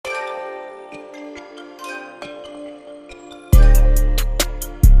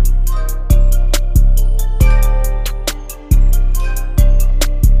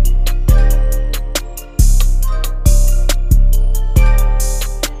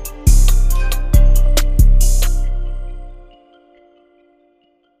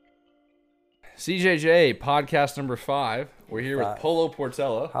CJJ podcast number 5. We're here with Polo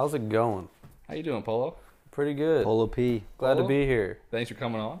Portella. How's it going? How you doing, Polo? Pretty good. Polo P. Glad Polo? to be here. Thanks for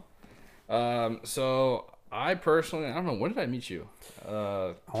coming on. So I personally, I don't know, when did I meet you?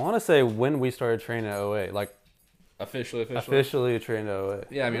 I want to say when we started training at OA, like Officially. officially trained at OA.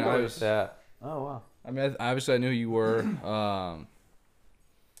 Yeah, I mean, I was. Yeah. Oh, wow. I mean, obviously, I knew you were. I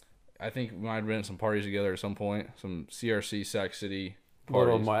think we might have been at some parties together at some point, some CRC Sac City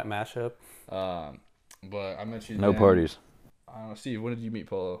Little parties. mashup. But I met you. No then. parties. Steve, when did you meet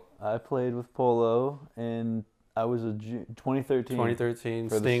Polo? I played with Polo, and I was 2013. 2013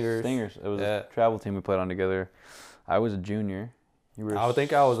 for the Stingers. Stingers. It was Yeah. a travel team we played on together. I was a junior. You were. I would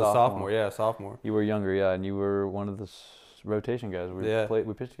think I was a sophomore. Yeah, sophomore. You were younger, yeah, and you were one of the rotation guys. Yeah.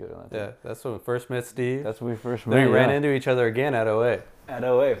 We pitched together on that Yeah, team. that's when we first met Steve. That's when we first Then met. we ran into each other again at OA. at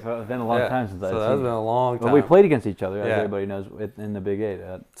OA. It's been a long Yeah. time since I've So seen that's you. been a long time. But we played against each other, as Yeah. everybody knows, in the Big 8.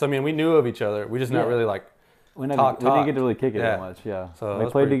 So I mean, we knew of each other. We just not Yeah. really like. We Talk. didn't get to really kick it Yeah. that much, yeah. So we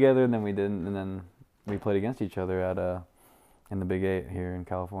that's played pretty- together, and then we didn't, and then we played against each other at in the Big 8 here in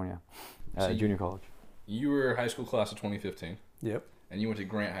California, So at you- junior college. You were high school class of 2015, Yep. and you went to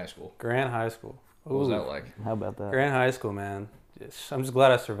Grant High School. Grant High School. What was Ooh. that like? How about that? Grant High School, man. I'm just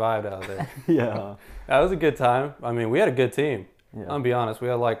glad I survived out there. Yeah. That was a good time. I mean, we had a good team. Yeah. I'll be honest. We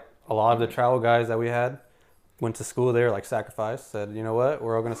had like a lot of the travel guys that we had went to school there, like sacrificed, said, you know what,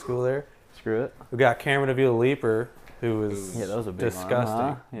 we're all going to school there. Screw it. We got Cameron Avila Leaper, who was Yeah, that was a big disgusting.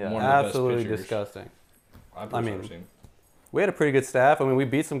 One, huh? Yeah. One of the best Absolutely pitchers disgusting. I've I ever mean, seen. We had a pretty good staff. I mean, we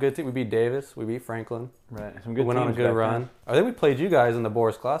beat some good teams. We beat Davis. We beat Franklin. Right. Some We good went on a teams good back run. I think we played you guys in the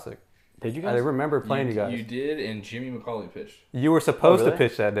Boris Classic. then. Did you I guys? remember playing you guys. You did, and Jimmy McCauley pitched. You were supposed really? to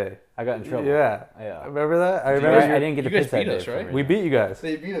pitch that day. I got in trouble. Yeah. Yeah. Remember that? I You remember. guys- I didn't get to you guys pitch that beat day us, for right? some We reason. beat you guys.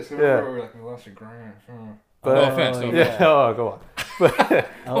 They beat us. Yeah. We were like, we lost to Grant. But- No offense. No yeah. offense. Oh, go on. But,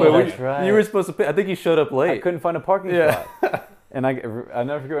 Oh, but that's right. You were supposed to pitch. I think you showed up I late. couldn't find a parking Yeah. spot. And I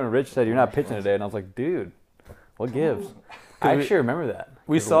never forget when Rich said, "You're not pitching today," and I was like, "Dude, what gives?" I we- actually remember that.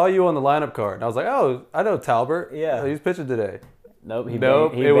 We saw you on the lineup card, and I was like, "Oh, I know Talbert. Yeah. He's pitching today." Nope.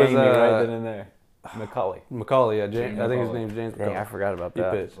 Nope, He it was, banged me right uh, then and there. Macaulay. Macaulay, yeah, James. James I think his McCauley. name's James Dang, I Macaulay. forgot about He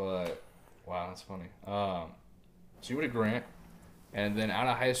that. pitched. But wow, that's funny. So you went to Grant, and then out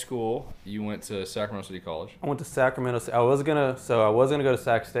of high school, you went to Sacramento City College. I went to Sacramento. I was gonna go to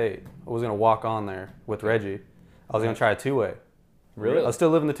Sac State. I was gonna walk on there with Reggie. I was gonna try a two-way. Really? I was still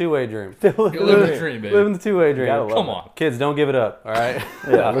living the two-way dream. You're living the dream, baby. Living the two-way dream. gotta love Come it. on. Kids, don't give it up. All right.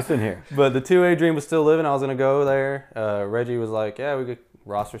 Yeah, listen here. But the two-way dream was still living. I was gonna go there. Reggie was like, "Yeah, we could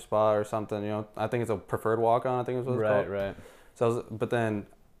roster spot or something." You know, I think it's a preferred walk-on. I think it's what it's called. Right. So, but then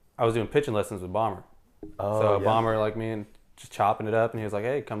I was doing pitching lessons with Bomber. Oh, So yeah. Bomber like me and just chopping it up, and he was like,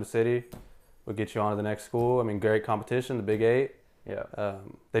 "Hey, come to City. We'll get you on to the next school." I mean, great competition, the Big 8. Yeah.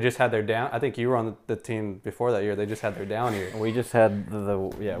 They just had their down. I think you were on the team before that year. They just had their down year. We just had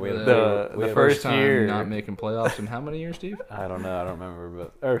we had The- we had the first first time year. not making playoffs in how many years, Steve? I don't know, I don't remember,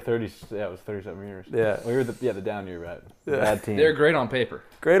 but or 30. Yeah, it was 37 years. Yeah. we were the down year, right? Yeah. Bad team. They're great on paper.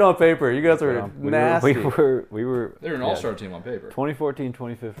 Great on paper. You guys were We nasty. We were. They're an all-star team on paper. 2014,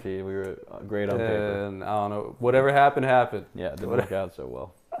 2015. We were great on paper. And I don't know. Whatever happened, happened. Yeah, it didn't work out so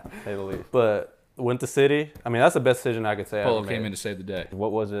well, to say the least. But went to City. I mean, that's the best decision I could say. I Polo ever came made. in to save the day.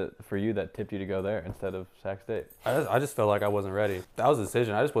 What was it for you that tipped you to go there instead of Sac State? I just felt like I wasn't ready. That was the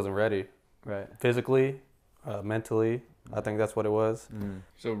decision. I just wasn't ready. Right. Physically, mentally. I think that's what it was.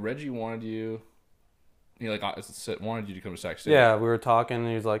 So Reggie wanted you. He wanted you to come to Sac State. Yeah, we were talking, and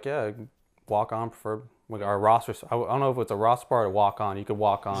he was like, "Yeah, walk on, prefer like our roster. I don't know if it's a roster part or walk on. You could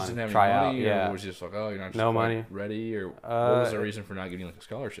walk Just on, didn't have try any out. money, or Yeah, was it just like, oh, you're not just No quite money. ready, or what was the reason for not getting like a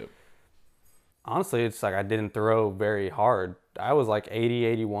scholarship? honestly, it's like I didn't throw very hard. I was like 80,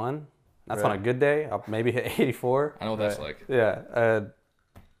 81. That's on a Right. good day. I'll maybe hit 84. I know what that's like. Yeah.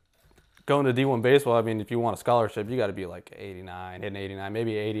 Going to D1 baseball, I mean, if you want a scholarship, you got to be like 89, hitting 89,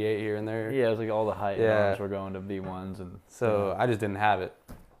 maybe 88 here and there. Yeah, it was like all the high Yeah. arms were going to V1s and. So I just didn't have it.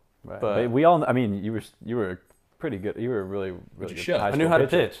 Right. but- But we all. I mean, you were pretty good. You were a really you good. shoved. high I knew school how to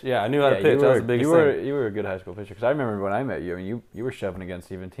pitcher. pitch. Yeah, I knew how to Yeah, pitch. you That was were- the biggest you were, thing. You were a good high school pitcher because I remember when I met you. I mean, you were shoving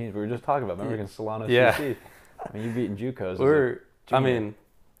against even teams. We were just talking about. Remember against Solano Yeah. CC. I mean, you beating JUCOs. as a I junior. mean,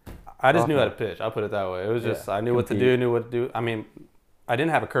 I just knew how to Sophomore. pitch. I'll put it that way. It was just, Yeah, I knew what to compete. do, knew what to do. I mean, I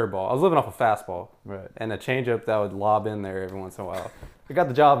didn't have a curveball. I was living off a fastball Right. and a changeup that would lob in there every once in a while. We got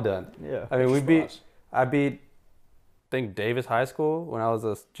the job done. Yeah. I mean, Spots. I beat, I think, Davis High School when I was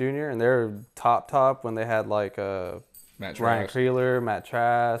a junior, and they were top when they had like Matt Ryan Trask. Creeler, Matt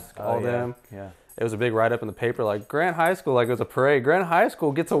Trask, Oh, all yeah. them. Yeah. It was a big write-up in the paper, like Grant High School, like it was a parade. Grant High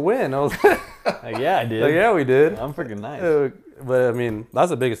School gets a win. I was Yeah, I did. like, yeah, we did. I'm freaking nice. But I mean,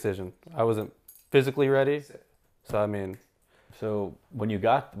 that's a big decision. I wasn't physically ready. So I mean, So when you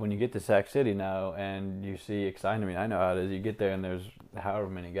get to Sac City now and you see exciting, I mean, I know how it is. You get there and there's however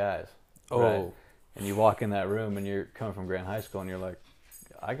many guys. Right? And you walk in that room and you're coming from Grand High School and you're like,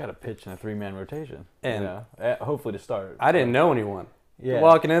 I got to pitch in a 3-man rotation. And hopefully to start. I didn't know anyone. Yeah.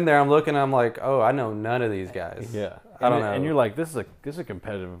 Walking in there, I'm looking, I'm like, oh, I know none of these guys. Yeah. I don't know. And you're like, this is a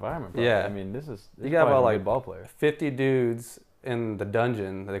competitive environment. Bro. Yeah. I mean, this You got about like ball players. 50 dudes in the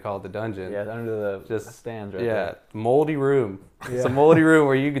dungeon. They call it the dungeon. Yeah, under the Just stands right Yeah, there. moldy room. It's a Yeah. moldy room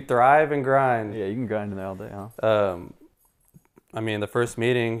where you could thrive and grind. Yeah, you can grind in there all day, huh? I mean, the first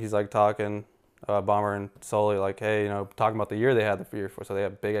meeting, he's like talking, Bomber and Sully, like, hey, talking about the year they had the year before. So they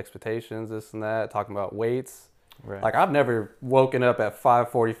have big expectations, this and that, talking about weights. Right. Like, I've never woken up at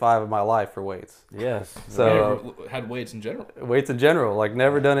 5:45 of my life for weights. Yes. So- You never had weights in general. Weights in general, like,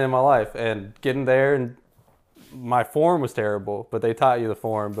 never done it in my life. And getting there, and my form was terrible, but they taught you the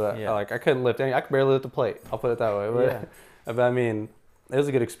form. But, Yeah. like, I couldn't lift any. I could barely lift a plate. I'll put it that way. But, Yeah. but I mean, it was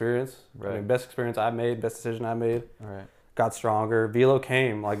a good experience. I Right. mean, best experience I made, best decision I made. Right. Got stronger. Velo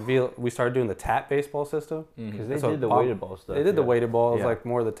came. Like, we started doing the tap baseball system. Because they So did the Bomb- weighted ball stuff. They did the yeah. weighted ball. It was Yeah. like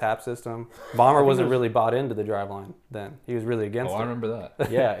more of the tap system. Bomber think wasn't it was- really bought into the drive line then. He was really against Oh, I it. remember that.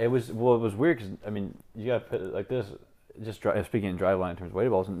 Yeah, it was weird because I mean you got to put it like this. Just speaking in drive line in terms of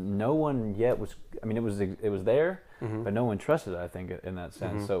weighted balls, no one yet was. I mean, it was there, Mhm. but no one trusted it. I think in that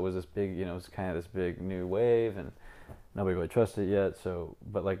sense. Mhm. So it was this big, it was kind of this big new wave, and nobody really trusted it yet. So,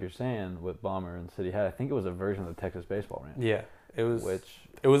 but like you're saying with Bomber and City Hat, I think it was a version of the Texas baseball ranch. Yeah, it was. Which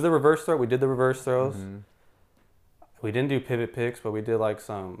It was the reverse throw. We did the reverse throws. mhm. We didn't do pivot picks, but we did like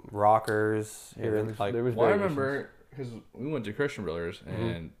some rockers Yeah, here. there and was- like there was Well, I variations. remember because we went to Christian Brothers Mm-hmm.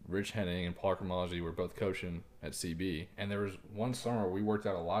 and Rich Henning and Parker Mozzie were both coaching at CB, and there was one summer we worked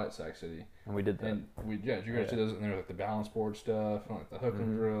out a lot at Sac City, and we did that. and you guys Yeah. did those, and there was like the balance board stuff, and like the hooking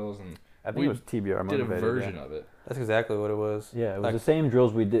Mhm. drills, and I think we it was TBR did a motivated. version yeah. of it. that's exactly what it was. Yeah, it was Like- the same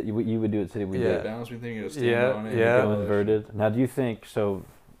drills we did. You would do at City. We Yeah. did. Balance, we think it was standing Yeah, on it. yeah. Go inverted. Now, do you think so?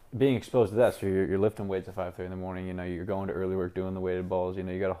 Being exposed to that, so you're lifting weights at 5:30 in the morning. You're going to early work doing the weighted balls. You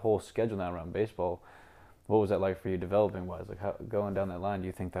got a whole schedule now around baseball. What was that like for you, developing wise? Like how, going down that line, do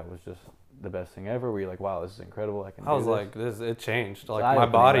you think that was just the best thing ever? Were you like, wow, this is incredible? I can. I was do like, it changed. Like my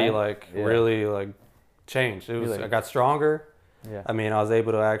eye-opening, body, right? like Yeah. really, like changed. It was. like- I got stronger. this? Yeah. I mean, I was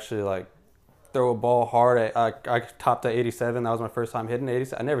able to actually like throw a ball hard. I topped at 87. That was my first time hitting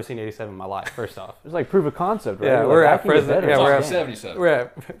 87. I never seen 87 in my life. First off. It was like proof of concept, right? Yeah, You're we're like, I at can get Fresno- better yeah, at we're this at- game. 77. We're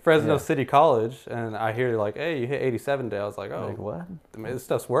at Fresno Yeah. City College, and I hear like, hey, you hit 87 today. I was like, oh, Like what? I mean, this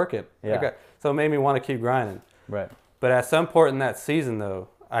stuff's working. Yeah. Okay. So it made me want to keep grinding. Right. But at some point in that season, though,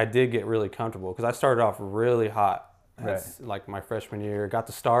 I did get really comfortable because I started off really hot. That's like my freshman year. Got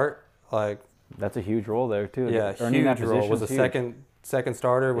to start like That's a huge role there too. yeah, Earning that huge role. Was a position's huge. second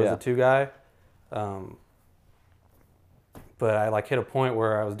starter. Was Yeah. a 2 guy. But I like hit a point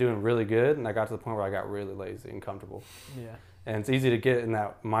where I was doing really good, and I got to the point where I got really lazy and comfortable. Yeah. And it's easy to get in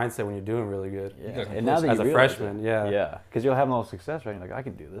that mindset when you're doing really good. Yeah. got And now that As you a realize freshman, it, yeah. Yeah. Because you'll have a little success, right? You're like, I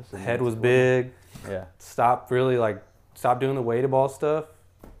can do this. The And head it's was cool. big. Yeah. Stopped doing the weighted ball stuff,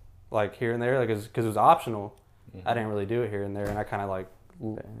 like here and there, like because it was optional. Mhm. I didn't really do it here and there, and I kind of like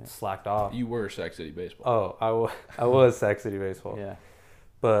Okay, yeah. slacked off. You were Sac City baseball. Oh, I was Sac City baseball. Yeah.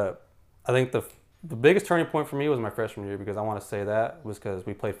 But I think the biggest turning point for me was my freshman year because I want to say that was because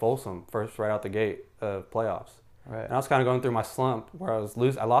we played Folsom first right out the gate of playoffs. Right. And I was kind of going through my slump where I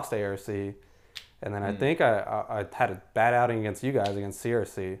lost to ARC, and then I think I had a bad outing against you guys against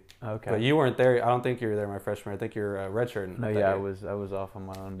CRC. Okay. But you weren't there. I don't think you were there my freshman. I think you were redshirting. No, that yeah, year. I was off on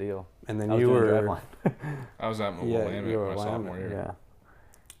my own deal. And then I was you doing were drive line. I was at Yeah, Willamette you were my Willamette, sophomore year. Yeah.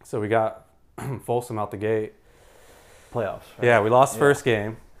 So we got Folsom out the gate. Playoffs. Right? Yeah, we lost the Yeah. first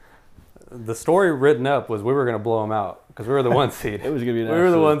game. The story written up was we were going to blow them out because we were the 1 seed. It was gonna be. We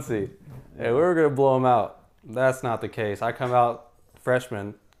were the 1 seed. Yeah, we were going to blow them out. That's not the case. I come out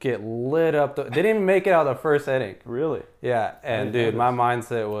freshman, get lit up. Didn't even make it out of the first inning. Really. Yeah, and didn't dude, know my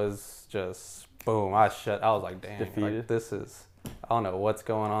mindset was just boom. I was like, damn, Defeated. like, this is, I don't know what's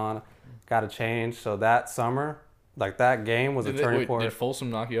going on. Got to change. So that summer, like that game was a turning point. Did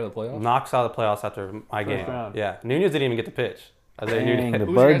Folsom knock you out of the playoffs? Knocks out of the playoffs after my game. round. Yeah, Nunez didn't even get to pitch. I think Dang, the Who's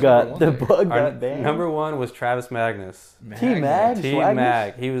your bug guys' got number the one bug Our got banned. number 1 was Travis Magnus. Team Mag? Team Swagness?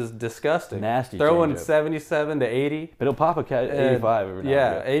 Mag. He was disgusting. Nasty Throwing changeup. 77 to 80. But he'll pop a cat 85 every now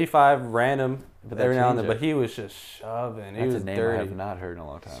Yeah, and then. 85 random But that every now and then. changeup- But he was just shoving. He That's was a name dirty. I have not heard in a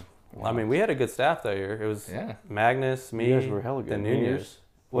long time. I mean, we had a good staff that year. It was Yeah. Magnus, me, You guys were hella good. then Nunez. Mears.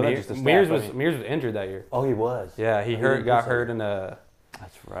 Well, not just the staff, Mears I was mean- Mears was injured that year. Oh, he was. Yeah, he I didn't got say hurt in a.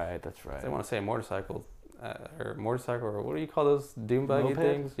 That's right. That's right. I want to say a motorcycle or motorcycle, or what do you call those dune buggy Moped?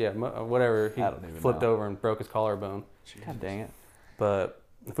 things? Yeah, whatever. He I don't even flipped know. over and broke his collarbone. God dang it. But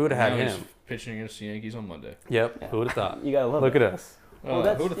if we would have Now had he's him, pitching against the Yankees on Monday. yep, Yeah. who would have thought? You gotta love Look it. at us. Well,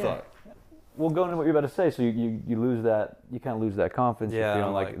 that's- who would have yeah. thought? Well, going to what you're about to say, so you lose that, you kind of lose that confidence. Yeah, You're feeling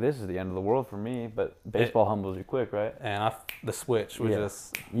I'm like, like- this is the end of the world for me. But baseball humbles you quick, right? And the switch was Yeah.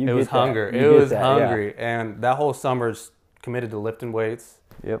 just, You it was get that. hunger. You It get was that, yeah. hungry. And that whole summer's committed to lifting weights,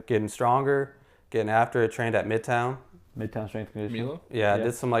 Yep. getting stronger, getting after it, trained at Midtown. Midtown strength and conditioning. Milo? Yeah, I Yeah.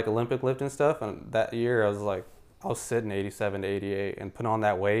 did some like Olympic lifting stuff. And that year I was sitting 87 to 88 and put on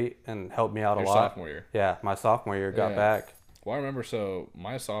that weight and helped me out Your a lot. sophomore year. Yeah, my sophomore year got Yeah. back. Well, I remember, so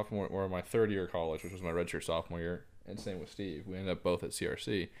my sophomore or my third year of college, which was my redshirt sophomore year, and same with Steve. We ended up both at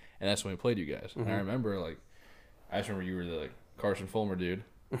CRC, and that's when we played you guys. And I remember, I just remember you were the Carson Fulmer dude,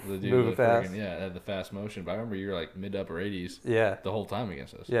 the dude Moving with fast. had the fast motion. But I remember you were mid to upper 80s Yeah. the whole time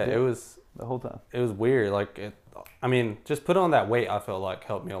against us. Yeah, Yeah. it The whole time. was weird. I mean, just put on that weight, I felt like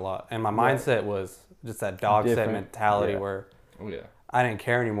helped me a lot. And my Right. mindset was just that dog set Different. mentality Yeah. where Oh yeah. I didn't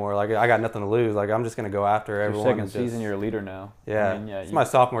care anymore. Like I got nothing to lose. Like I'm just gonna go after Your everyone. second and just- season, you're a leader now. Yeah, I mean, it's my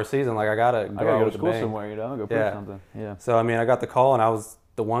sophomore season. Like I gotta I go gotta out go with to a school bang. somewhere, you know? Go prove Yeah. something. Yeah. So I mean, I got the call, and I was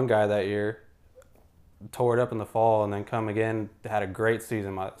the one guy that year. Tore it up in the fall, and then come again. Had a great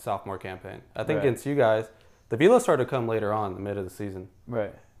season my sophomore campaign. I think Right. against you guys, the velo started to come later on, the mid of the season,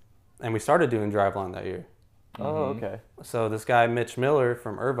 Right. and we started doing driveline that year. Oh, Mhm. okay. So this guy Mitch Miller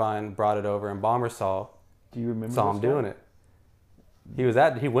from Irvine brought it over, and Bomber saw Do you remember? him this doing guy? it.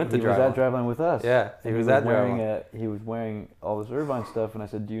 He went to He was driveline. at driveline with us. Yeah, he And was at wearing driveline. he was wearing all this Irvine stuff, and I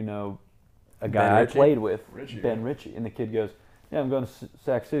said, "Do you know a Ben guy I Ritchie? played with, Ritchie. Ben Ritchie?" And the kid goes, "Yeah, I'm going to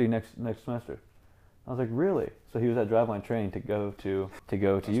Sac City next semester." I was like, "Really?" So he was at driveline training to go to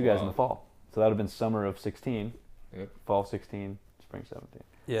That's you guys in the wild. fall. So that would have been summer of 16, Yep. fall 16, spring 17.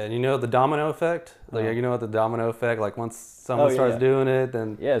 Yeah, and you know the domino effect. Like Uh-huh. you know what the domino effect. Like once someone yeah, starts yeah. doing it,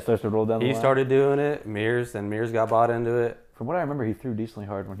 then Yeah, it starts to roll down the he line. started doing it. Mears got bought into it. From what I remember, he threw decently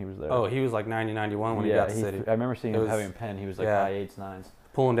hard when he was there. Oh, he was like 90, 91 when he yeah, got to City. I remember seeing It him was- having a pen. He was like yeah. high 8s, 9s.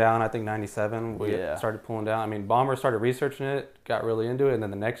 Pulling down, I think 97. We Yeah. started pulling down. I mean, Bomber started researching it, got really into it, and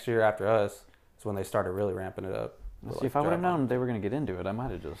then the next year after us is when they started really ramping it up. with, See, if I would have known they were going to get into it, I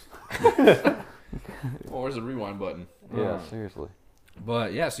might have just. Oh, where's the rewind button? Yeah, seriously.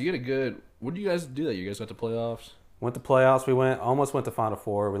 But yeah, so you get a good. What do you guys do that? You guys got to playoffs. Went to playoffs. We almost went to Final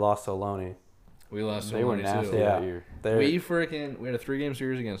Four. We lost to Ohlone. We lost to They were Ohlone, nasty too. Yeah. that year. They We had a 3-game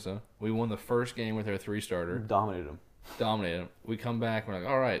series against them. We won the first game with our 3-starter. Dominated them. Dominated them. We come back. We're like,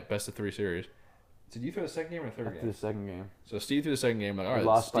 all right, best of 3 series. Did you throw the second game or the third After game? the second game. So Steve threw the second game. Like, all We right,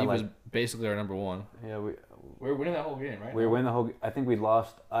 lost by, Steve was like- basically our number one. Yeah, we We were winning that whole game, right? were winning the whole. I think we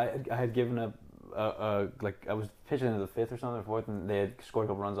lost. I had given up. Like I was pitching into the 5th or something, or 4th, and they had scored a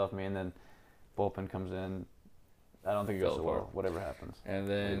couple runs off me, and then bullpen comes in. I don't think it goes Fell so well. apart. Whatever happens. And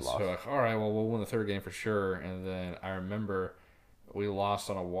then We so lost. like, all right, well we'll win the third game for sure. And then I remember we lost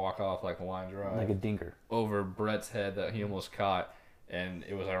on a walk off line drive Like a dinker. over Brett's head that he almost caught. And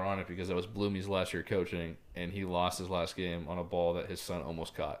it was ironic because that was Bloomy's last year coaching, and he lost his last game on a ball that his son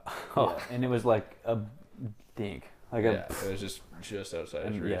almost caught. Yeah, and it was like a dink. Like Yeah, it was just outside his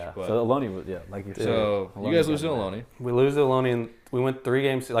and reach. yeah. But, So Ohlone was like you said. so you Ohlone guys got lose to mad. Ohlone. We lose to Ohlone, and we went 3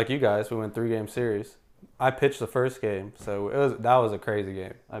 games. Like you guys, we went 3-game series. I pitched the first game, so that was a crazy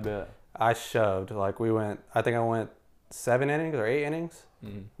game. I bet. I shoved. Like I think I went 7 innings or 8 innings.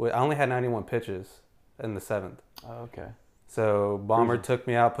 Mm-hmm. I only had 91 pitches in the 7th. Oh, okay. So Bomber Cruising. took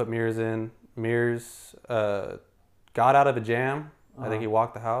me out, put Mears in. Mears got out of a jam. I think he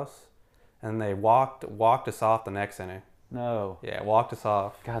walked the house, and they walked us off the next inning. No. Yeah, walked us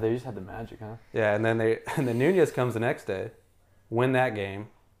off. God, they just had the magic, huh? Yeah, and then Nunez comes the next day, win that game,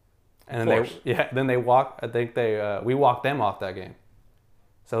 and then course. then they walk. I think we walked them off that game.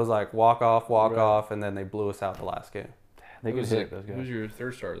 So it was like walk off, Right. and then they blew us out the last game. They Who could was hit those Who was guys. your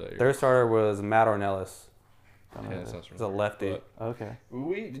third starter that year? Their starter was Matt Ornelas. Don't know Yeah, who that that is. sounds He's a lefty. But Okay.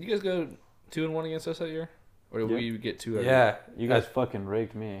 did you guys go 2-1 against us that year, or did Yeah. we get 2? every Yeah, You guys fucking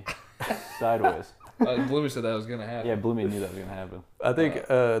raked me sideways. Bloomy said that was gonna happen. Yeah, Bloomy knew that was gonna happen. I think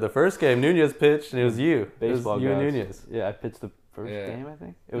the first game Nunez pitched, and it was you. Baseball it was you and guys. Nunez. Yeah, I pitched the first Yeah. game. I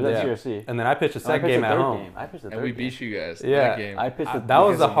think it was at Yeah. CRC. And then I pitched the No, I second pitched game the at third home. game. I pitched the And third we game. beat you guys Yeah. that game. I pitched the That was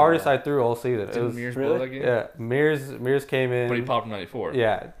the because of- hardest I threw all season. It Did was, Mears really? blow that game? yeah, Mears came in. But he popped 94.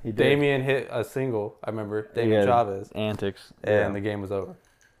 Yeah, He did. Damien hit a single. I remember Damien Yeah. Chavez, Antics. and the game was over.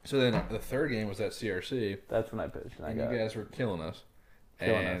 So then the third game was at CRC, That's when I pitched, and I and got you guys were killing us.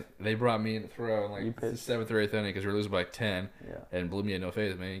 Killing and us. they brought me in to throw in You like the pitched? 7th or 8th inning because we were losing by 10, Yeah. and blew me at no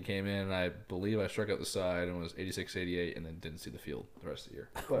phase. Man, he came in, and I believe I struck out the side and was 86-88, and then didn't see the field the rest of the year.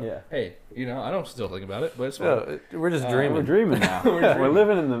 But Yeah. hey, I don't still think about it, but it's fun. No, we're just We're dreaming. dreaming now. We're We're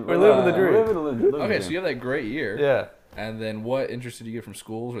living in the. We're living the dream. Living the Okay, dream. so you have that great year. Yeah. And then what interest did you get from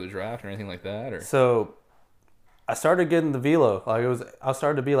schools or the draft or anything like that? Or So I started getting the velo. I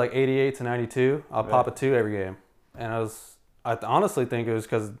started to be like 88 to 92. I'll pop a 2 every game. And I honestly think it was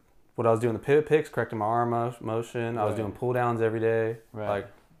because what I was doing, the pivot picks, correcting my arm motion. I was Right. doing pull downs every day. Right. Like,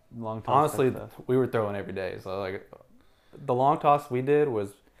 Long toss honestly, type stuff. we were throwing every day. So like the long toss we did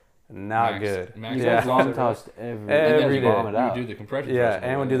was not Max- good. max You yeah. guys long tossed every and then every you day. bomb it out. do the compression. Yeah, throws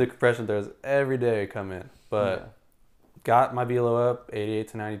and we away. do the compression throws every day come in. But got my velo up 88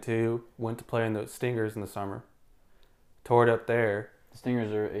 to 92. Went to play in the Stingers in the summer. Tore it up there. The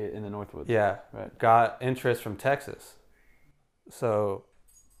Stingers are in the Northwoods. Yeah. Right. Got interest from Texas. So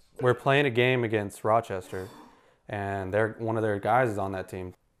we're playing a game against Rochester, and one of their guys is on that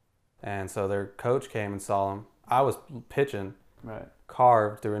team. And so their coach came and saw him. I was pitching, Right.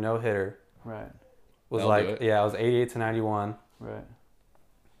 carved through a no-hitter. Right. Was That'll do like, it. yeah, I was 88 to 91. Right.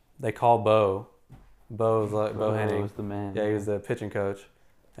 They called Bo. Bo was like, Bo Henning. was the man. Yeah, he was the pitching coach.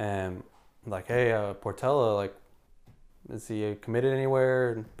 And like, hey, Portella, like, is he committed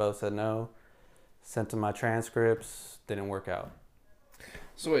anywhere? And Bo said no. Sent him my transcripts. Didn't work out.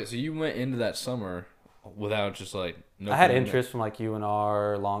 So wait, so you went into that summer without just like no I had commitment, interest from like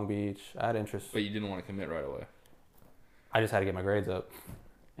UNR, Long Beach. I had interest. but you didn't want to commit right away. I just had to get my grades up.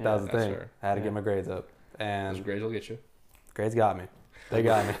 Yeah. That was the That's thing. fair. I had to Yeah. get my grades up. Those And grades will get you. grades got me. They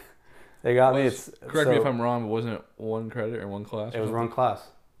got me. They got me. Was- It's Correct me so- if I'm wrong, but wasn't it one credit or one class? It or was something? one class.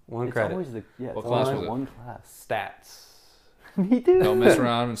 One It's credit. always the What it's class always was it? one class. Stats. Me too. Don't mess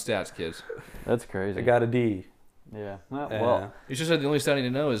around in stats, kids. That's crazy. I got a D. Yeah. Well, Yeah. well, You just said the only stat I need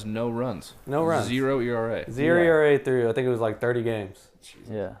to know is no runs. No runs. 0 ERA. 0 Yeah. ERA through, I think it was like 30 games.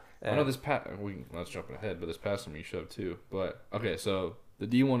 yeah. I know this let's jump ahead, but this past summer you shoved 2. But okay, so the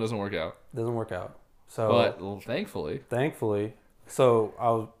D1 doesn't work out. Doesn't work out. So But thankfully, thankfully, so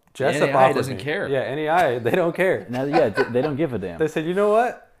I was the Jessup NAI offered doesn't me. care. Yeah, NEI, they don't care. Now, yeah, they don't give a damn. They said, you know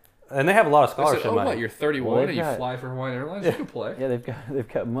what? And they have a lot of they scholarship said, "Oh, money. what? You're 31 Well, and you they've got- fly for Hawaiian Airlines. You can play." Yeah, they've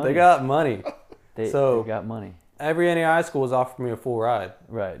got money. They got money. They've so- got money. Every NEI school was offering me a full ride.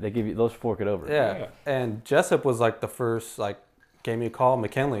 Right. They give you those fork it over. Yeah. Yeah. And Jessup was like the first, like, gave me a call.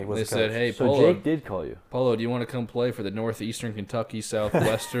 McKinley was They the coach. said, "Hey, So Polo, Jake did call you. Polo, do you want to come play for the Northeastern Kentucky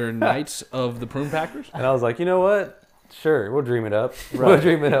Southwestern Knights of the Prune Packers?" And I was like, you know what? Sure, we'll dream it up. We'll Right.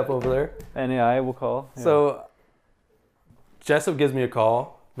 dream it up over there. NAI will call. Yeah. So Jessup gives me a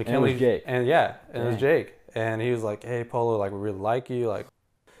call. it was McKinley Jake. and yeah, and it was Dang. Jake. And he was like, "Hey, Polo, like we really like you. Like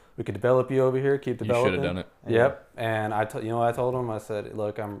we could develop you over here. Keep You should developing." have done it. Yep. And you know what I told him? I said,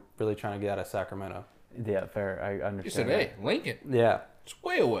 "Look, I'm really trying to get out of Sacramento." Yeah, fair. I understand. You said, that. "Hey, Lincoln, Yeah. it's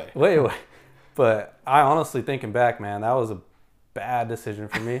way away." Wait. But I honestly, thinking back, man, that was a bad decision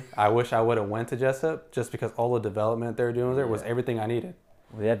for me. I wish I would have went to Jessup just because all the development they were doing there was everything I needed.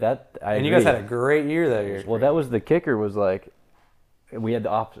 Well, yeah, that I And you agree. guys had a great year that year. Well, that was the kicker. Was like, we had the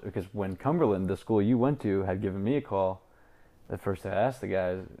opposite because when Cumberland, the school you went to, had given me a call, the first thing I asked the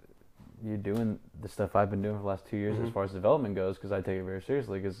guys, "You doing the stuff I've been doing for the last 2 years as far as development goes?" Because I take it very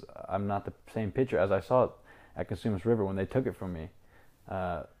seriously. Because I'm not the same pitcher as I saw it at Consumers River when they took it from me.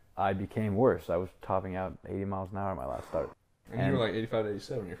 I became worse. I was topping out 80 miles an hour at my last start. And you were like 85 to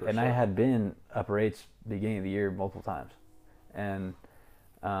 87 your first And I start. had been upper eights beginning of the year multiple times. And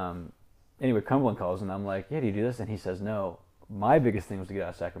anyway, Cumberland calls and I'm like, "Yeah, do you do this?" And he says, "No. My biggest thing was to get out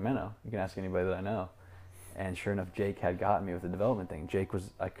of Sacramento. You can ask anybody that I know." And sure enough, Jake had gotten me with the development thing. Jake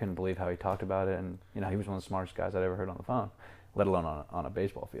was, I couldn't believe how he talked about it. And, you know, he was one of the smartest guys I'd ever heard on the phone, let alone on a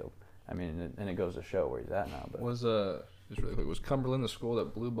baseball field. I mean, and it goes to show where he's at now. But Was just really quick, was Cumberland the school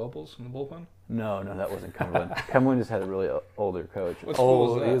that blew bubbles in the bullpen? no, that wasn't Cumberland. Cumberland just had a really older coach. What school was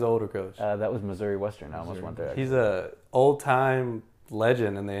Old, that? he was an older coach. That was Missouri Western. I almost Missouri. went there. He's a old time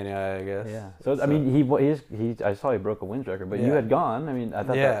legend in the NEI, I guess. Yeah. So I mean, he I saw he broke a wins record, but you Yeah. had gone. I mean, I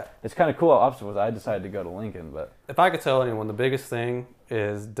thought Yeah. that it's kind of cool. Opposite was I decided to go to Lincoln, but If I could tell anyone, the biggest thing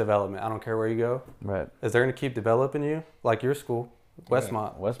is development. I don't care where you go. right. Is they're going to keep developing you, like your school,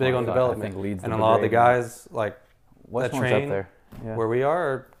 Westmont, Westmont, big on I development. think, leads and the a lot of the brigade. guys, like Westmont's train up there. Yeah. where we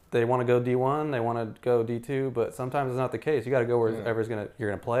are, they want to go D1, they want to go D2, but sometimes it's not the case. You got to go wherever you're going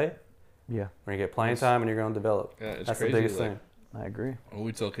to play, Yeah, when you get playing time, and you're going to develop. Yeah, it's That's crazy. the biggest like, thing. I agree. What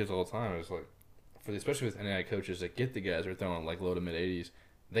we tell kids all the time is like, especially with NAI coaches that get the guys who are throwing like low to mid 80s,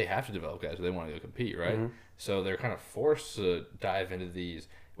 they have to develop guys if they want to go compete, right? Mm-hmm. So they're kind of forced to dive into these,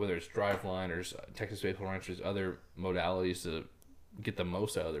 whether it's drive line or Texas Baseball Ranchers, other modalities to get the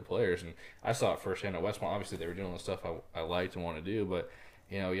most out of their players. And I saw it firsthand at Westmont. Obviously, they were doing the stuff I liked and want to do, but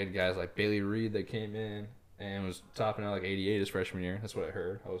you know, you had guys like Bailey Reed that came in and was topping out like 88 his freshman year. That's what I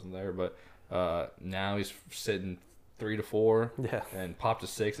heard. I wasn't there, but now he's sitting 3 to 4, and popped a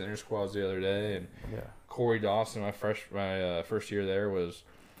 6 in inter squads the other day. And Corey Dawson, my first year there, was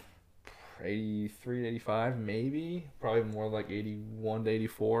 83 to 85, maybe, probably more like 81 to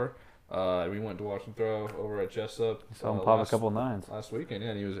 84. We went to watch him throw over at Jessup. Saw him pop a couple 9s last weekend.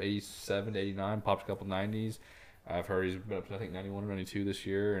 Yeah, and he was 87 to 89, popped a couple 90s. I've heard he's been up to I think 91 or 92 this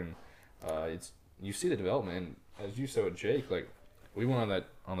year, and you see the development. And as you said with Jake, like we went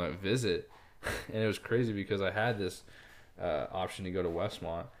on that visit, and it was crazy because I had this option to go to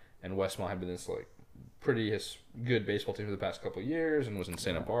Westmont, and Westmont had been this like pretty good baseball team for the past couple of years, and was in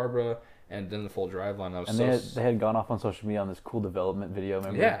Santa Barbara. And then the full drive line. They had gone off on social media on this cool development video.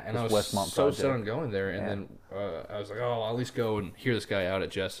 Remember? Yeah, and this I was Westmont so project. set on going there. And then I was like, oh, I'll at least go and hear this guy out at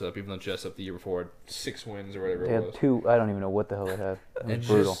Jessup, even though Jessup the year before had 6 wins or whatever They it had was. 2. I don't even know what the hell they had. It was And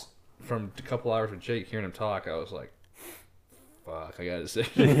brutal. just from a couple hours with Jake, hearing him talk, I was like, fuck, I got a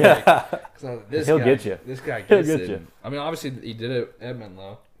decision. He'll get you. This guy He'll gets get it. you. I mean, obviously, he did it at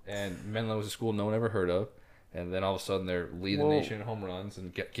Menlo, and Menlo was a school no one ever heard of. And then all of a sudden they're leading the nation in home runs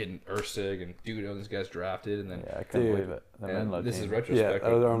and getting Ursig and Dudo and these guys drafted. And then I couldn't believe it. The and Menlo this team. is retrospect. Yeah,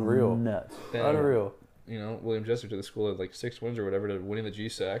 that was unreal. Nuts. Then, Unreal. You know, William Jessup to the school had like 6 wins or whatever to winning the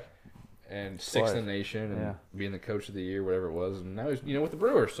GSAC and 6th in the nation and being the coach of the year, whatever it was. And now he's, you know, with the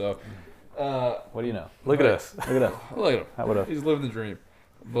Brewers. So, what do you know? Look at us. Look at us. look at him. How about He's living the dream.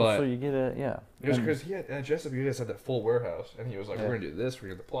 But so you get a it was because he had at Jessup, you guys had that full warehouse, and he was like, "We're gonna do this. We're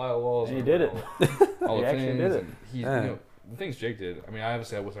gonna do the plyo walls." And he did it. All He the actually things, did it. And he, you know, the things Jake did. I mean, I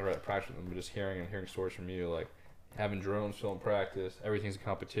obviously wasn't ever at practice with him, but just hearing stories from you, like having drones film practice, everything's a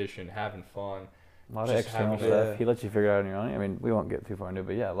competition, having fun. A lot of Just external having stuff. it. He lets you figure it out on your own. I mean, we won't get too far into it,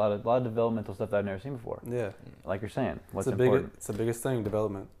 but yeah, a lot of developmental stuff that I've never seen before. Yeah. Like you're saying, what's It's important. it's the biggest thing,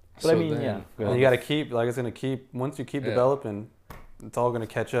 development. But I mean, yeah. Go And ahead. you got to keep, like, it's going to keep, once you keep developing, it's all going to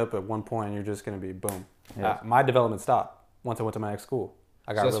catch up at one point, and you're just going to be boom. Yeah. My development stopped once I went to my next school.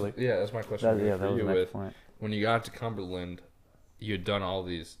 I got really. Yeah, that's my question That for was you. the next With point. when you got to Cumberland, you had done all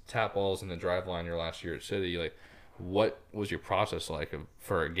these tap balls in the drive line your last year at City. Like, what was your process like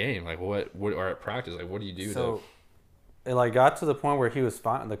for a game? Like, what or at practice? Like, what do you do? So it like got to the point where he was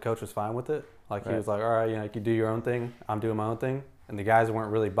fine. The coach was fine with it. Like he was like, all right, you know, you can do your own thing. I'm doing my own thing. And the guys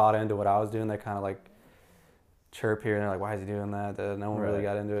weren't really bought into what I was doing. They kind of like chirp here and they're like, why is he doing that? No one really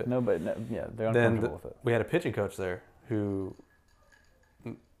got into it. No, but they're uncomfortable with it. We had a pitching coach there who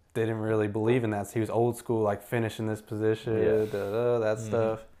they didn't really believe in that. So he was old school, like finishing this position, that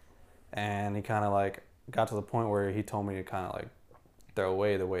stuff. And he kind of like got to the point where he told me to kind of like throw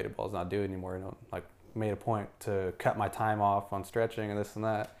away the weighted balls, not do it anymore. You know, like made a point to cut my time off on stretching and this and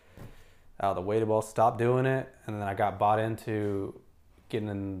that. The weighted balls, stopped doing it, and then I got bought into getting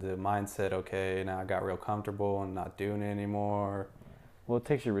in the mindset. Okay, now I got real comfortable and not doing it anymore. Well, it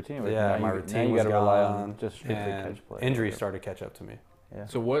takes your routine. But Yeah, now my you, routine now you was got to rely gone, on just strictly and catch play. injuries started to catch up to me. Yeah.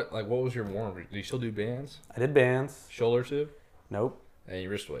 So what was your warm? Do you still do bands, I did bands. shoulder tube, Nope. any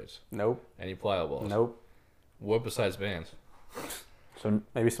wrist weights, Nope. any plyo balls? Nope. What besides bands? So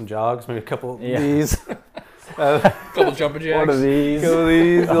Maybe some jogs, maybe a couple of Yeah. these. Couple jumping jacks. one of these. Couple of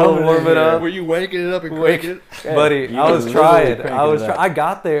these, a little warm it up. Were you waking it up and cranking it? Hey, Buddy, you I were was literally trying. cranking I was. it up. I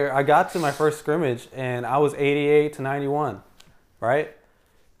got there. I got to my first scrimmage, and I was 88 to 91. Right.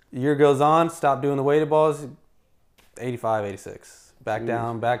 Year goes on. Stop doing the weighted balls. 85, 86. Back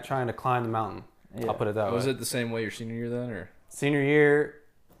down. Back trying to climb the mountain. Yeah. I'll put it that Was way. it the same way your senior year then, or? Senior year.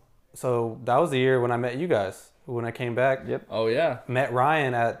 So that was the year when I met you guys. When I came back, Yep. Oh yeah. met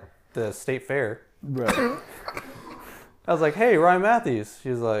Ryan at the state fair. Right. I was like, "Hey, Ryan Matthews." She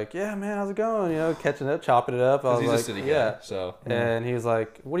was like, "Yeah, man, how's it going? You know, catching it up, chopping it up." I 'Cause was he's like, a city guy. "Yeah." So. And he was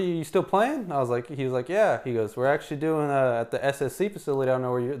like, "What are you still playing?" I was like, "He was like, yeah." He goes, "We're actually doing at the SSC facility. I don't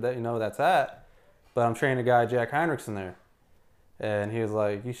know where that's at, but I'm training a guy, Jack Heinrichsen, there." And he was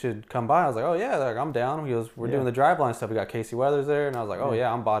like, "You should come by." I was like, "Oh yeah, like, I'm down." He goes, "We're doing the drive line stuff. We got Casey Weathers there," and I was like, "Oh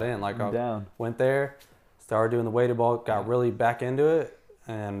yeah, I'm bought in." Like I'm I down. went there, started doing the weighted ball, got really back into it,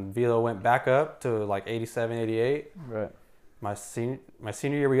 and Velo went back up to like 87, 88. Right. My senior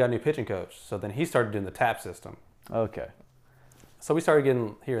year, we got a new pitching coach, so then he started doing the tap system. Okay. So we started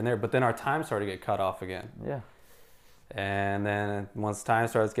getting here and there, but then our time started to get cut off again. Yeah. And then once time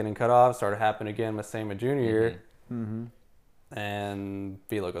starts getting cut off, started happening again, the same my junior year, Mm-hmm. and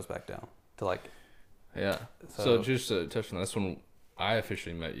Velo goes back down to like. Yeah. So just to touch on that, that's when I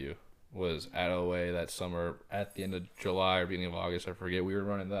officially met you. Was at OA that summer at the end of July or beginning of August. I forget. We were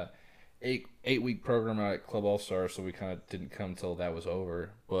running that, 8-week program at Club All Star, so we kind of didn't come till that was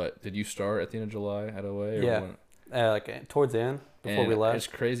over. But did you start at the end of July at OA? Or Yeah. when? Like towards the end before we And left. it's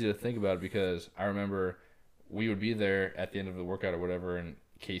crazy to think about it because I remember we would be there at the end of the workout or whatever, and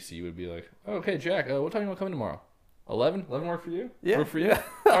Casey would be like, oh, "Okay, Jack, what time you want to come in tomorrow? 11? 11 work for you? Yeah. Work for you?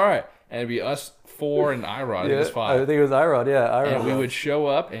 All right." And it'd be us 4 and Irod. Yeah, It was I 5. think it was Irod. Yeah, Irod. And we would show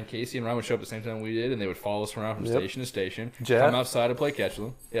up, and Casey and Ryan would show up at the same time we did, and they would follow us around from Yep. station to station, Jeff. come outside and play catch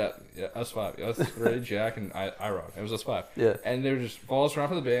them. Yeah, us 5. Us 3, Jack, and Irod. It was us 5. Yeah. And they would just follow us around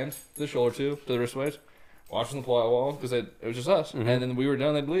from the band to the shoulder tube, to the wrist weights, watching the plot wall, because it was just us. Mhm. And then we were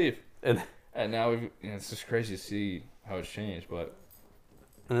done, they'd leave. And And now it's just crazy to see how it's changed. But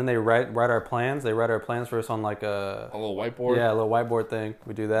then they write our plans. They write our plans for us on like a little whiteboard. a little whiteboard thing.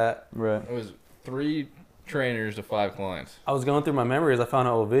 We do that. Right. It was 3 trainers to 5 clients. I was going through my memories. I found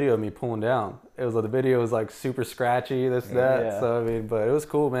an old video of me pulling down. It was like the video was like super scratchy, this that. Yeah. So I mean, but it was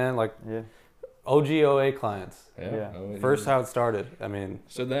cool, man. Like Yeah. OGOA clients. Yeah. First how it started. I mean,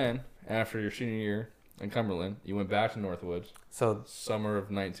 So then, after your senior year in Cumberland, you went back to Northwoods, so summer of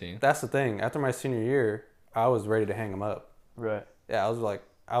 19. that's the thing. After my senior year, I was ready to hang them up. Right. Yeah, I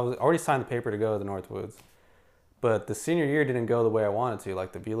was already signed the paper to go to the Northwoods, but the senior year didn't go the way I wanted to.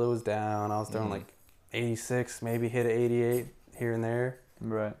 Like the velo was down. I was throwing like 86, maybe hit an 88 here and there,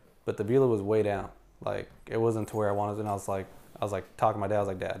 Right. but the velo was way down. Like it wasn't to where I wanted it. And I was like talking to my dad. I was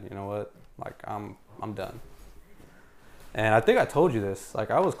like, Dad, you know what? Like I'm done. And I think I told you this.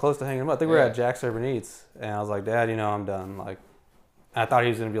 Like I was close to hanging him up. I think we were Yeah. at Jack's Urban Eats, and I was like, Dad, you know, I'm done. Like I thought he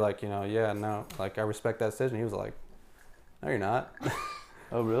was gonna be like, you know, yeah, no, like I respect that decision. He was like, no, you're not.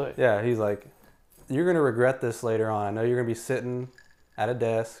 Oh, really? Yeah, he's like, you're gonna regret this later on. I know you're gonna be sitting at a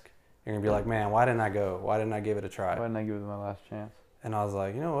desk. You're gonna be like, man, why didn't I go? Why didn't I give it a try? Why didn't I give it my last chance? And I was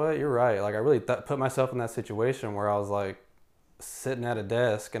like, you know what? You're right. Like I really put myself in that situation where I was like sitting at a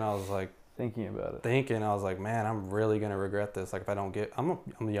desk and I was like Thinking about it. thinking, I was like, man, I'm really gonna regret this. Like if I don't get, I'm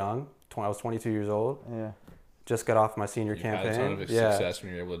young. I was 22 years old. Yeah. Just got off my senior You campaign. had a ton of Yeah. success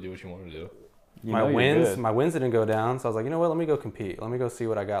when you're able to do what you want to do. You my know you're wins, good. my wins didn't go down. So I was like, you know what? Let me go compete. Let me go see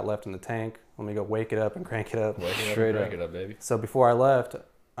what I got left in the tank. Let me go wake it up and crank it up. Wake it up Straight and crank up. it up, baby. So before I left,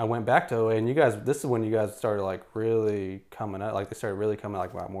 I went back to OA, and you guys, this is when you guys started like really coming up. Like they started really coming,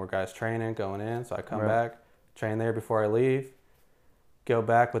 like more guys training, going in. So I come Right. back, train there before I leave, go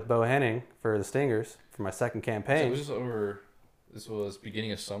back with Bo Henning for the Stingers for my second So campaign. this was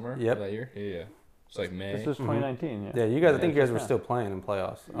beginning of summer Yep. of that year? Yeah. It's like May. This was 2019. Yeah. Yeah, you guys. I Yeah, think you guys were yeah. still playing in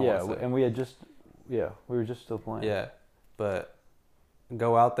playoffs. I Yeah, wanna say. and we had just. Yeah, we were just still playing. Yeah, but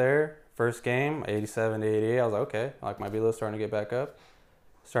go out there first game 87 to 88. I was like, okay, like my velo's starting to get back up.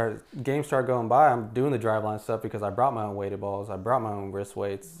 Games start going by. I'm doing the driveline stuff because I brought my own weighted balls. I brought my own wrist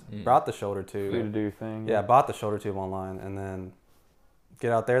weights. Brought the shoulder tube. Free to do your thing. Yeah, I bought the shoulder tube online, and then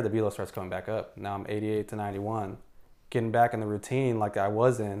get out there, the velo starts coming back up. Now I'm 88 to 91, getting back in the routine like I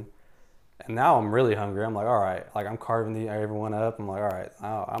was in, and now I'm really hungry. I'm like, all right, like I'm carving everyone up. I'm like, all right,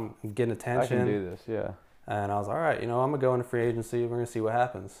 I'm getting attention. I can do this. Yeah. And I was all right, you know, I'm gonna go into free agency. We're gonna see what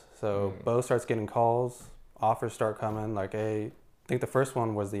happens. So Bo starts getting calls, offers start coming. Like, hey, I think the first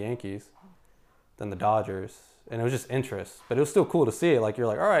one was the Yankees, then the Dodgers, and it was just interest. But it was still cool to see it. Like you're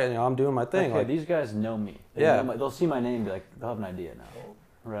like, all right, you know, I'm doing my thing. Okay, Like, these guys know me. They Yeah. know they'll see my name and be like, they'll have an idea now.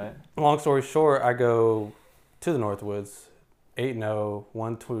 Right. long story short, I go to the Northwoods, 8-0,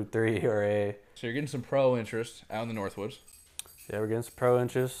 1-2-3 ERA. So you're getting some pro interest out in the Northwoods. Yeah, we're getting some pro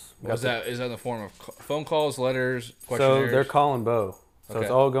interest. Is that in the form of phone calls, letters, So questionnaires? they're calling Bo. So it's Okay.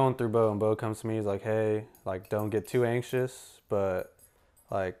 all going through Bo, and Bo comes to me. He's like, "Hey, like, don't get too anxious, but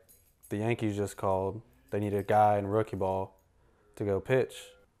like, the Yankees just called. They need a guy in rookie ball to go pitch.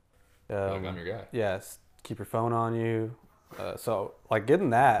 Like, I'm your guy. Yes, keep your phone on you." So like getting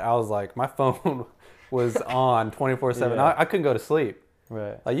that, I was like, my phone was on 24/7. Yeah. I couldn't go to sleep.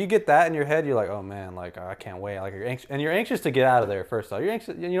 Right. Like you get that in your head, you're like, oh man, like I can't wait. Like you're anxious, and you're anxious to get out of there. First off, you're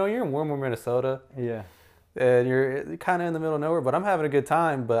anxious. You know, you're in Warmwood, Minnesota, Yeah. and you're kind of in the middle of nowhere. But I'm having a good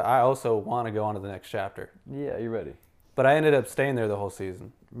time. But I also want to go on to the next chapter. Yeah, you're ready. But I ended up staying there the whole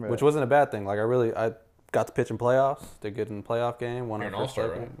season, Right. which wasn't a bad thing. Like I got to pitch in playoffs, did good in the playoff game, won You're our an first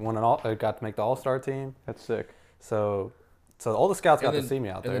all-star, second, right? won an all. I got to make the All-Star team. That's sick. So all the scouts got And to then- see me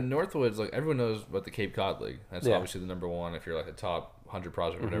out there. And the Northwoods, like everyone knows about the Cape Cod League. That's Yeah. obviously the number one. If you're like a top 100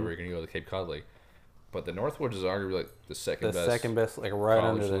 prospect or whatever, you're gonna go to the Cape Cod League. But the Northwoods is arguably like the second best like right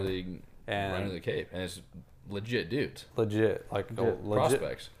college under the league, and- right under the Cape, and it's legit dudes, legit, like Legit legit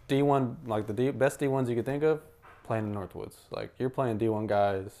prospects. D1, like the best D1s you could think of, playing in Northwoods. Like you're playing D1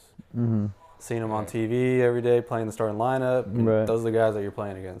 guys, Mm-hmm. seeing them on TV every day, playing the starting lineup. and Right. Those are the guys that you're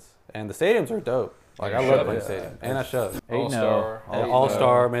playing against, and the stadiums are dope. Like, Yeah, I love shoving. Plain Stadium. And I shoved. 8-0. All-star.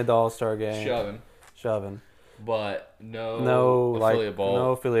 All-Star, made the All-Star game. Shoving. Shoving. But no No affiliate ball.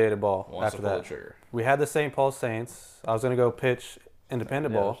 No affiliated ball Wants after to pull that. the trigger. We had the St. Paul Saints. I was going to go pitch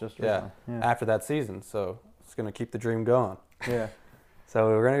independent Yeah, it ball. was just Yeah. recently. Yeah. After that season. So it's going to keep the dream going. Yeah. So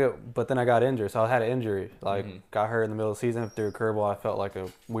we were going to go, but then I got injured. So I had an injury. Like, Mhm. got hurt in the middle of the season, threw a curveball. I felt like a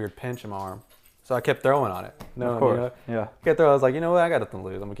weird pinch in my arm. So I kept throwing on it. No, Of course. You know, Yeah. kept throwing. I was like, you know what? I got nothing to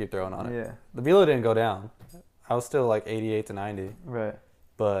lose. I'm going to keep throwing on it. Yeah. The velo didn't go down. I was still like 88 to 90, Right.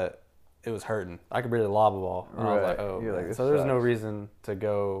 but it was hurting. I could barely lob a ball. And I was like, Right. oh. You're like, man. this So there's no sucks. reason to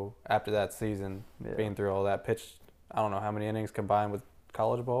go after that season, Yeah. being through all that pitch. I don't know how many innings combined with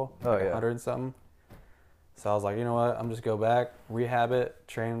college ball. Oh, like yeah. 100 and something. So I was like, you know what? I'm just go back, rehab it,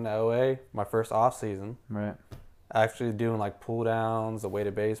 train in the OA. My first off season, Right. actually doing like pull downs, the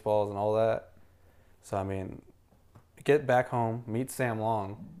weighted baseballs, and all that. So I mean, get back home, meet Sam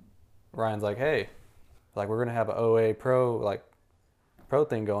Long. Ryan's like, hey, like we're gonna have an OA pro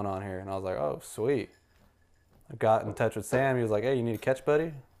thing going on here, and I was like, oh sweet. I got in touch with Sam. He was like, hey, you need a catch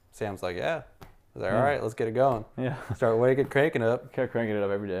buddy? Sam's like, yeah. I was like, all Yeah. right, let's get it going. Yeah. Start cranking up Kept cranking it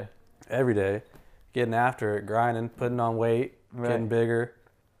up every day. every day, getting after it, grinding, putting on weight, getting Right. bigger.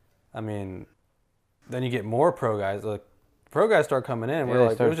 I mean, then you get more pro guys. Like, pro guys start coming in. Yeah, We're they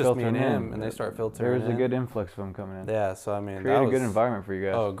like, it start was just me and filtering him, in. and they start filtering There was a in. good influx of them coming in. Yeah, so I mean, Create that a good was- environment for you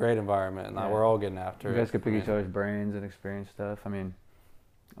guys. Oh, great environment. And Yeah. we're all getting after You it. guys could pick I each mean, other's brains and experience stuff. I mean,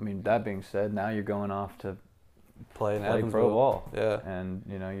 that being said, now you're going off to play in play pro Evansville. ball, Yeah. and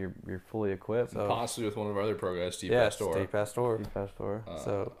you're fully equipped. So- Possibly with one of our other pro guys, Steve Yeah, Pastor. Steve Pastor. Steve Pastor.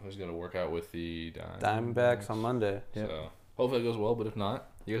 So- who's going to work out with the Diamondbacks on Monday. Yep. So hopefully it goes well, but if not,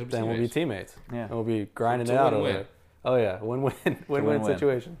 you guys will be Then we'll be teammates. teammates. Yeah. And we'll be grinding It's it a out over win-win. there. Oh yeah, win-win, win-win win-win.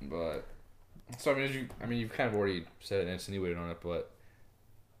 situation. But so I mean, you've kind of already said it and insinuated on it, but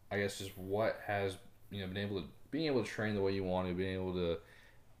I guess just what has being able to train the way you want to, being able to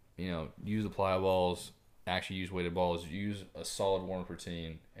use the plyo balls, actually use weighted balls, use a solid warm-up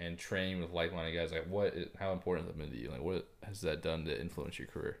routine, and train with like-minded guys. Like how important has that been to you? Like what has that done to influence your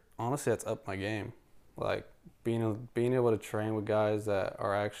career? Honestly, that's up my game. Like being able to train with guys that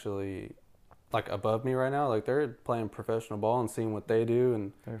are actually like above me right now. Like they're playing professional ball and seeing what they do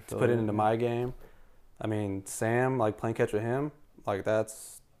and They're to put it filling into my game. I mean, Sam, like playing catch with him, like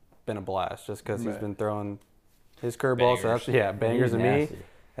that's been a blast just because he's Right. been throwing his curveballs. So that's, Bangers. bangers He's at me. nasty.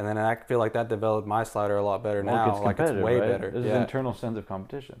 And then I feel like that developed my slider a lot better Well, now. it's Like it's competitive, way right? better. There's yeah. an internal sense of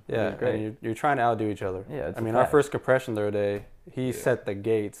competition. Yeah, It's great. and you're trying to outdo each other. Yeah, it's I a mean, our fact. first compression the other day, he set the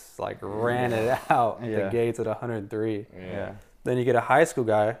gates, like ran it out, the Yeah. gates at 103. Yeah. Then you get a high school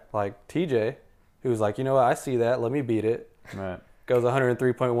guy like TJ, who's like, you know what, I see that, let me beat it. Right. Goes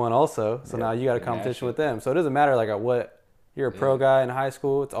 103.1 also, so Yeah. now you got a Yeah, competition match with them. So it doesn't matter like at what, you're a pro Yeah. guy in high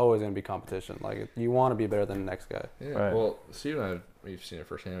school, it's always going to be competition. Like you want to be better than the next guy. Yeah. Right. Well, Steve and I, we've seen it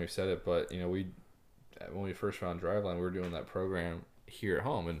firsthand. We've said it, but when we first found Driveline, we were doing that program here at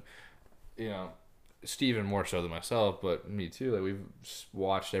home, and Steven more so than myself, but me too. Like we've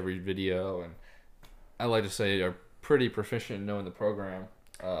watched every video, and I like to say are pretty proficient in knowing the program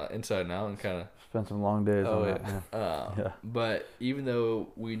inside and out, and kind of. Spent some long days Oh, on yeah. that. Yeah. Yeah. But even though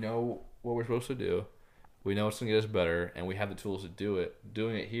we know what we're supposed to do, we know it's gonna get us better, and we have the tools to do it.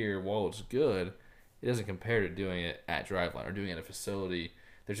 Doing it here, while it's good, it doesn't compare to doing it at Driveline or doing it at a facility.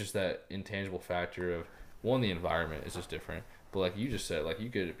 There's just that intangible factor of one, the environment is just different. But like you just said, like you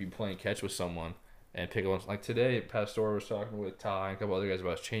could be playing catch with someone and pick up on, like today, Pastor was talking with Ty and a couple other guys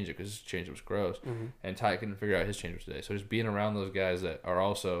about his changeup because his changeup was gross, and Ty couldn't figure out his changeup today. So just being around those guys that are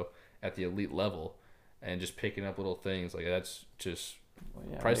also at the elite level and just picking up little things like that's just Well,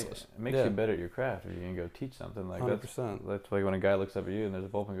 yeah, priceless. It makes Yeah. you better at your craft if you can go teach something. Like 100%. that's like when a guy looks up at you and there's a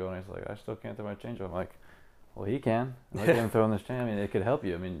bullpen going, he's like, I still can't throw my changeup. I'm like, well, he can. Look at him throwing this change. I mean, it could help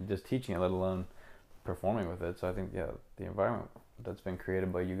you. I mean, just teaching it, let alone performing with it. So I think, the environment that's been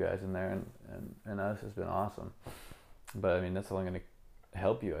created by you guys in there and us has been awesome. But I mean, that's only going to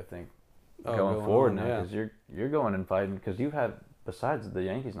help you, I think, Oh, going forward on, now yeah. because you're going and fighting because you've had besides the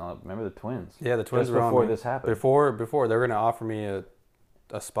Yankees and all. Remember the Twins? Yeah, the Twins Just were on before me. this happened. Before they were going to offer me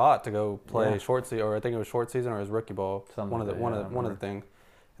a spot to go play Yeah. short season, or I think it was short season or it was rookie ball. Something one of the like that, one yeah, of I the, one of remember. the things.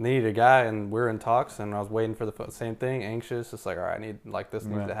 And they needed a guy, and we were in talks, and I was waiting for the same thing, anxious. It's like, all right, this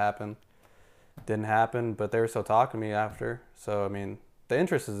needs Right. to happen. Didn't happen, but they were still talking to me after. So I mean, the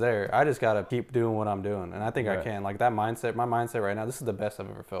interest is there. I just gotta keep doing what I'm doing, and I think I Right. can. Like that mindset, my mindset right now, this is the best I've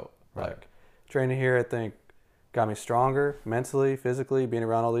ever felt. Right. Like training here, I think got me stronger mentally, physically, being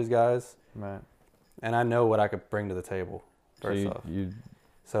around all these guys, Right. and I know what I could bring to the table. So First off. you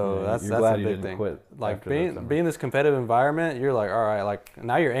So Yeah, that's you're a glad you big didn't thing. quit Like after that summer. being in this competitive environment, you're like, all right, like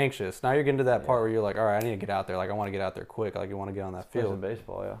now you're anxious. Now you're getting to that part where you're like, all right, I need to get out there. Like I want to get out there quick. Like you want to get on that Plays in field.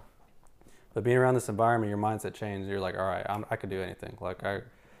 baseball, yeah. But being around this environment, your mindset changes. You're like, all right, I could do anything. Like I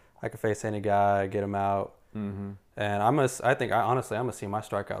could face any guy, get him out, Mm-hmm. and honestly, I'm gonna see my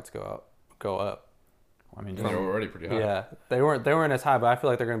strikeouts go up. I mean, They're already pretty high. Yeah, they weren't as high, but I feel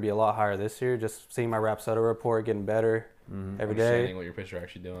like they're gonna be a lot higher this year. Just seeing my Rapsodo report getting better every day. Understanding what your pitcher are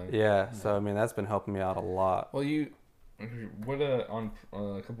actually doing. Yeah, so I mean that's been helping me out a lot. Well, on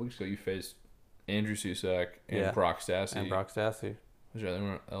a couple weeks ago you faced Andrew Susak and Yeah. Brock Stassi. And Brock Stassi. Was there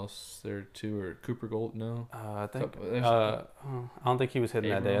anyone else there too, or Cooper Gold? No. I think. There's- I don't think he was hitting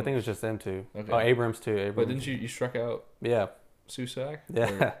that day. I think it was just them two. Okay. Oh, Abrams too. Abrams. But didn't you struck out Yeah, Susak? yeah.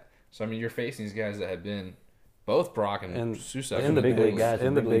 Or- so I mean, you're facing these guys that have been both Brock and In- Susak in the big league bigs, guys,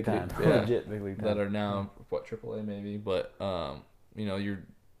 in the big league big time, league, yeah. legit big league time. that are now what AAA maybe, but you're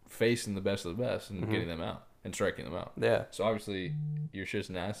facing the best of the best and Mhm. getting them out and striking them out. Yeah. So obviously your shit's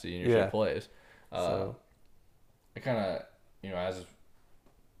nasty and your Yeah. shit plays. So I kind of, as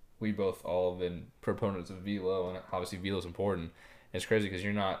we both all have been proponents of velo, and obviously velo's important. It's crazy because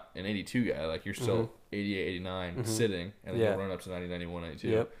you're not an 82 guy. Like, you're still 88, 89 sitting, and then Yeah. you'll run up to 90, 91, 92.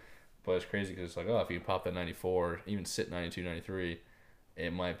 Yep. But it's crazy because it's like, if you pop that 94, even sit 92, 93,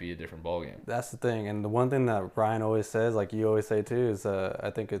 it might be a different ballgame. that's the thing, and the one thing that Brian always says, like you always say too, is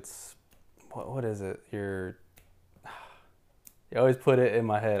I think it's what is it? You always put it in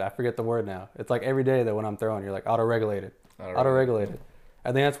my head. I forget the word now. It's like every day that when I'm throwing, you're like auto-regulated. Auto-regulated.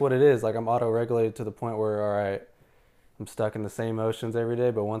 I think that's what it is. Like I'm auto-regulated to the point where, all right, I'm stuck in the same motions every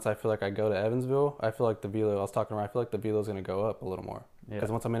day. But once I feel like I go to Evansville, I feel like the velo. I was talking about. I feel like the velo is gonna go up a little more because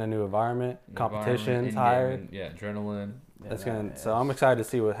once I'm in a new environment, competition, Environment, tired, in-game, yeah, adrenaline. that's gonna. So I'm excited to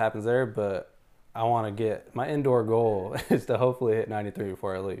see what happens there. But I want to get my indoor goal is to hopefully hit 93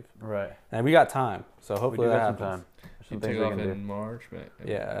 before I leave. Right. And we got time, so We hopefully do that have happens. some time. There's You some take things we off can do. in March,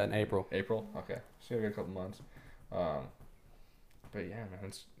 Yeah, in April. April? Okay. So you got a couple months. But yeah, man,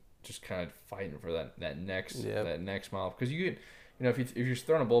 it's just kind of fighting for that next mile. Because you get, if you're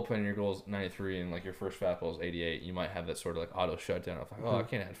throwing a bullpen and your goal is 93 and like your first fastball is 88, you might have that sort of like auto shutdown of like, I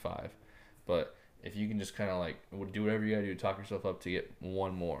can't add 5. But if you can just kind of like do whatever you got to do to talk yourself up to get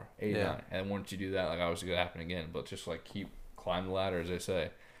one more, 89. Yeah. And once you do that, like obviously it's going to happen again. But just like climb the ladder, as they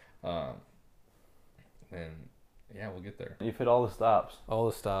say. And yeah, we'll get there. You've hit all the stops. All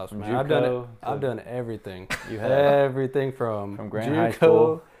the stops, From man. I've done it. JUCO I've done everything. You have. Everything from Grand JUCO, High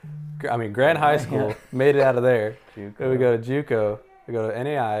School. Grand High School. Made it out of there. JUCO. Then we go to JUCO. We go to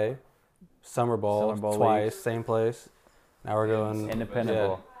NAIA, Summer Ball, Summer Ball twice, leagues. same place. Now we're going Independent yeah,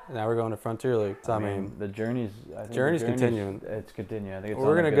 ball. Now we're going to Frontier League. So I mean, the journey's. I think journey's continuing. It's continuing. I think it's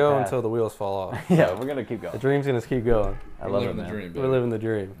we're on a gonna good go path. until the wheels fall off. Yeah, we're gonna keep The going. dream's gonna keep going. I We're love it, living the man. dream, We're baby. living the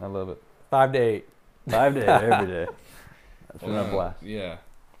dream. I love it. 5 to 8. 5 days every day. That's been a blast. Yeah.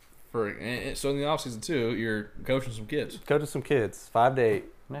 So in the off season too, you're coaching some kids. Coaching some kids. 5 to 8.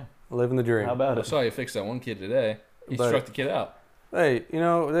 Yeah. Living the dream. How about I it? saw you fix that one kid today. He But- struck the kid out. Hey,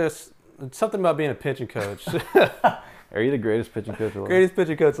 there's something about being a pitching coach. Are you the greatest pitching coach alive? Greatest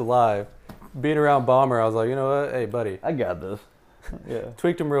pitching coach alive. Being around Bomber, I was like, you know what? Hey, buddy. I got this. Yeah.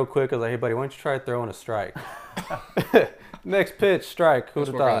 Tweaked him real quick. I was like, hey, buddy, why don't you try throwing a strike? Next pitch, strike. Who'd Let's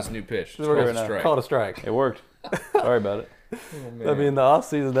have work on this thought? new pitch. It's Let's work called on a it. strike. Called a strike. It worked. Sorry about it. Oh, I mean, the off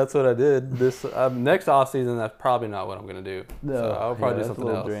season, that's what I did. This next off season, that's probably not what I'm gonna do. So I'll probably do that's something a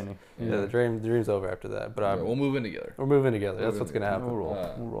little else. draining. Yeah, the dream's over after that. But we'll move in together. we're moving together. That's Moving what's gonna happen. We'll roll.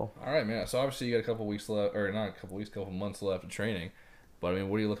 Uh, We'll roll. All right, man. So obviously you got a couple weeks left, or not a couple weeks, couple months left of training. But I mean,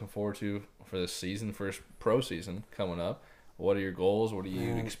 what are you looking forward to for this season, first pro season coming up? What are your goals? What are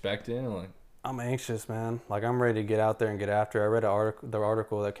you expecting? Like, I'm anxious, man. Like I'm ready to get out there and get after it. I read the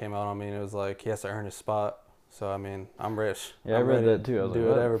article that came out on me, and it was like he has to earn his spot. So I mean, I'm rich. Yeah, I I'm read ready that too. I was do like,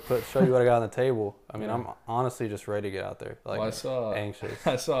 what? whatever. Show you what I got on the table. I mean, I'm honestly just ready to get out there. Like well, I saw anxious.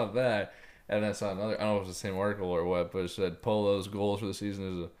 I saw that, and I saw another. I don't know if it was the same article or what, but it said Polo's goals for the season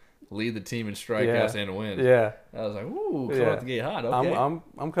is to lead the team in strikeouts and wins. Yeah. I was like, ooh, coming Yeah. out the gate hot. Okay. I'm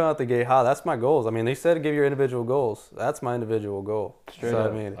coming out the gate hot. That's my goals. I mean, they said to give your individual goals. That's my individual goal. Straight so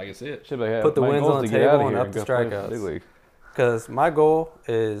up. I mean, I can see it. Should be like, hey, Put the my wins goal on is the to get out table of and here up the go play for strikeouts. big league. because my goal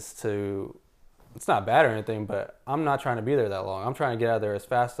is to. It's not bad or anything, but I'm not trying to be there that long. I'm trying to get out of there as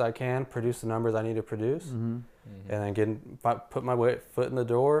fast as I can, produce the numbers I need to produce, and then put my foot in the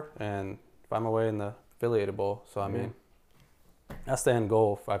door and find my way in the affiliated bowl. So I mean, that's the end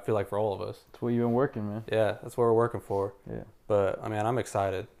goal. I feel like for all of us. That's what you've been working, man. Yeah, that's what we're working for. Yeah. But I mean, I'm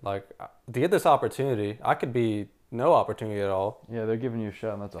excited. Like to get this opportunity, I could be no opportunity at all, Yeah, they're giving you a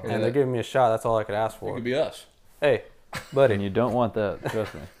shot, and that's all. and they're giving me a shot. That's all I could ask It for. could be us. Hey, buddy. And you don't want that.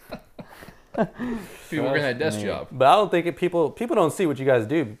 Trust me. People working that desk me. job. But I don't think people don't see what you guys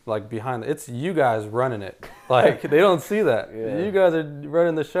do like behind. It's you guys running it. Like they don't see that. Yeah. You guys are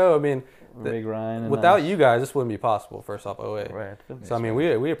running the show. I mean, Big Ryan. And without us. you guys, this wouldn't be possible. First off, OA. Right. So I mean,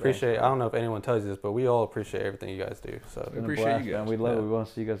 we appreciate. I don't know if anyone tells you this, but we all appreciate everything you guys do. So We appreciate you guys. Man. We love Yeah. it. We want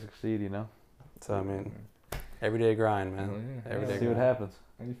to see you guys succeed. You know. I mean, everyday grind, man. Hell yeah. Everyday See what grind. happens.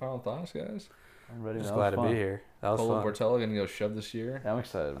 Any final thoughts, guys? I'm ready. Just That glad was to fun. be here. That was Polo fun. Portella gonna go shove this year. Yeah, I'm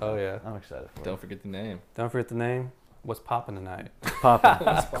excited. Oh, man. yeah. I'm excited for Don't forget the name. Don't forget the name. What's popping tonight? it. Popping.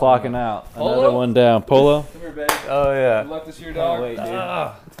 Clocking out. Polo? Another one down. Polo. Come here, baby. Oh yeah. Good luck this year, Can't dog. wait, dude.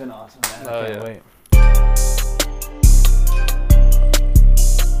 Ah. It's been awesome, man. Oh, I can't yeah. wait.